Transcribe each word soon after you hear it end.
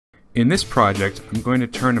In this project, I'm going to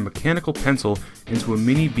turn a mechanical pencil into a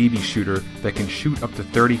mini BB shooter that can shoot up to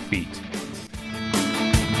 30 feet.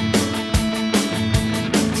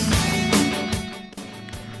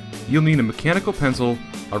 You'll need a mechanical pencil,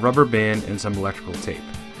 a rubber band, and some electrical tape.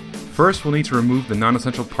 First, we'll need to remove the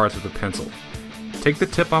non-essential parts of the pencil. Take the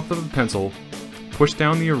tip off of the pencil, push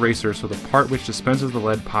down the eraser so the part which dispenses the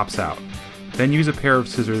lead pops out. Then use a pair of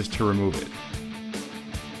scissors to remove it.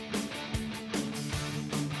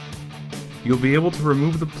 You'll be able to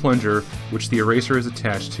remove the plunger which the eraser is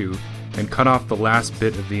attached to and cut off the last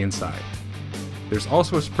bit of the inside. There's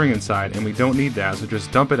also a spring inside and we don't need that, so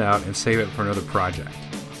just dump it out and save it for another project.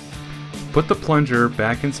 Put the plunger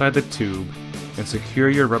back inside the tube and secure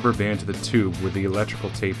your rubber band to the tube with the electrical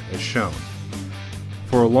tape as shown.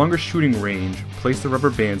 For a longer shooting range, place the rubber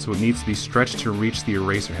band so it needs to be stretched to reach the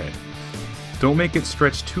eraser head. Don't make it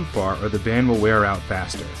stretch too far or the band will wear out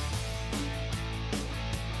faster.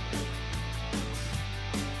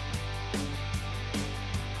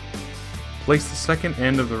 Place the second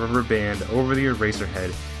end of the rubber band over the eraser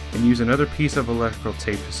head and use another piece of electrical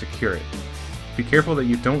tape to secure it. Be careful that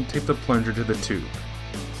you don't tape the plunger to the tube.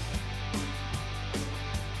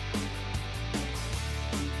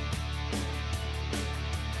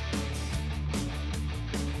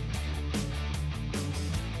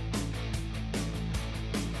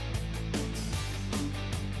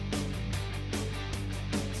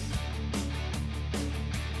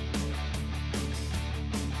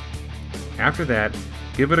 After that,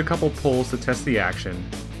 give it a couple pulls to test the action,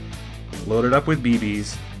 load it up with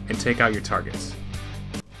BBs, and take out your targets.